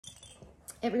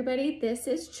Everybody, this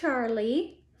is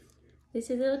Charlie. This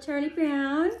is little Charlie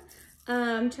Brown.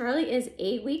 Charlie is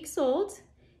 8 weeks old.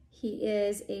 He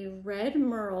is a red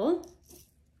merle,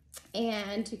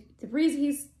 and the reason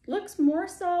he looks more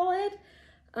solid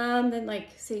than, like,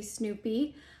 say,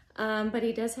 Snoopy, but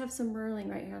he does have some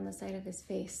merling right here on the side of his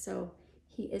face, so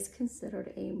he is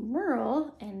considered a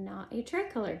merle and not a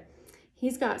tricolor.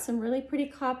 He's got some really pretty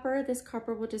copper. This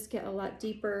copper will just get a lot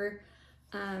deeper.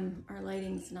 Our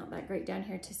lighting's not that great down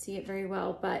here to see it very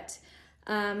well, but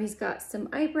he's got some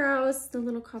eyebrows, the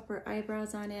little copper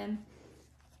eyebrows on him.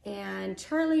 And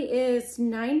Charlie is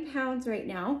 9 pounds right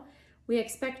now. We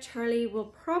expect Charlie will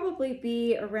probably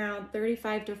be around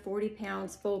 35 to 40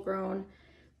 pounds full grown,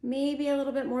 maybe a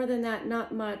little bit more than that,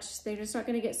 not much. They're just not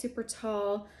gonna get super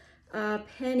tall.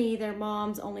 Penny, their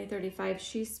mom's only 35,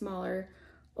 she's smaller.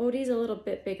 Odie's a little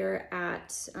bit bigger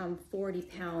at 40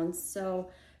 pounds. So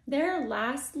their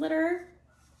last litter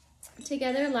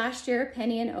together last year,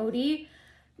 Penny and Odie,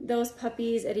 those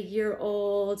puppies at a year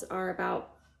old are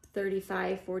about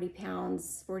 35, 40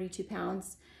 pounds, 42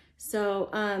 pounds. So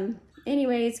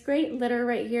anyways, great litter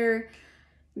right here.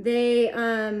 They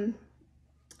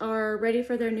are ready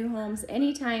for their new homes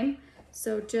anytime.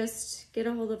 So just get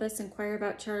a hold of us, inquire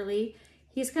about Charlie.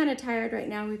 He's kind of tired right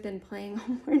now. We've been playing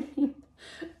all morning,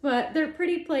 but they're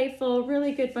pretty playful,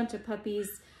 really good bunch of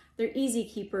puppies. They're easy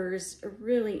keepers, a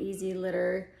really easy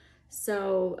litter.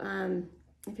 So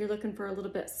if you're looking for a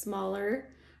little bit smaller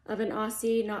of an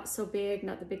Aussie, not so big,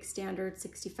 not the big standard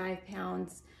 65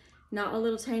 pounds, not a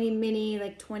little tiny mini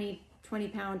like 20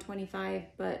 pound, 25,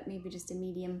 but maybe just a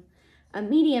medium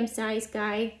sized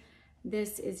guy,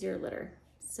 this is your litter.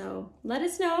 So let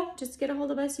us know, just get a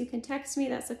hold of us. You can text me,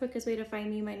 that's the quickest way to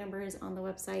find me. My number is on the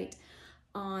website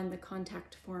on the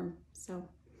contact form. So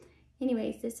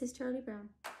anyways, this is Charlie Brown.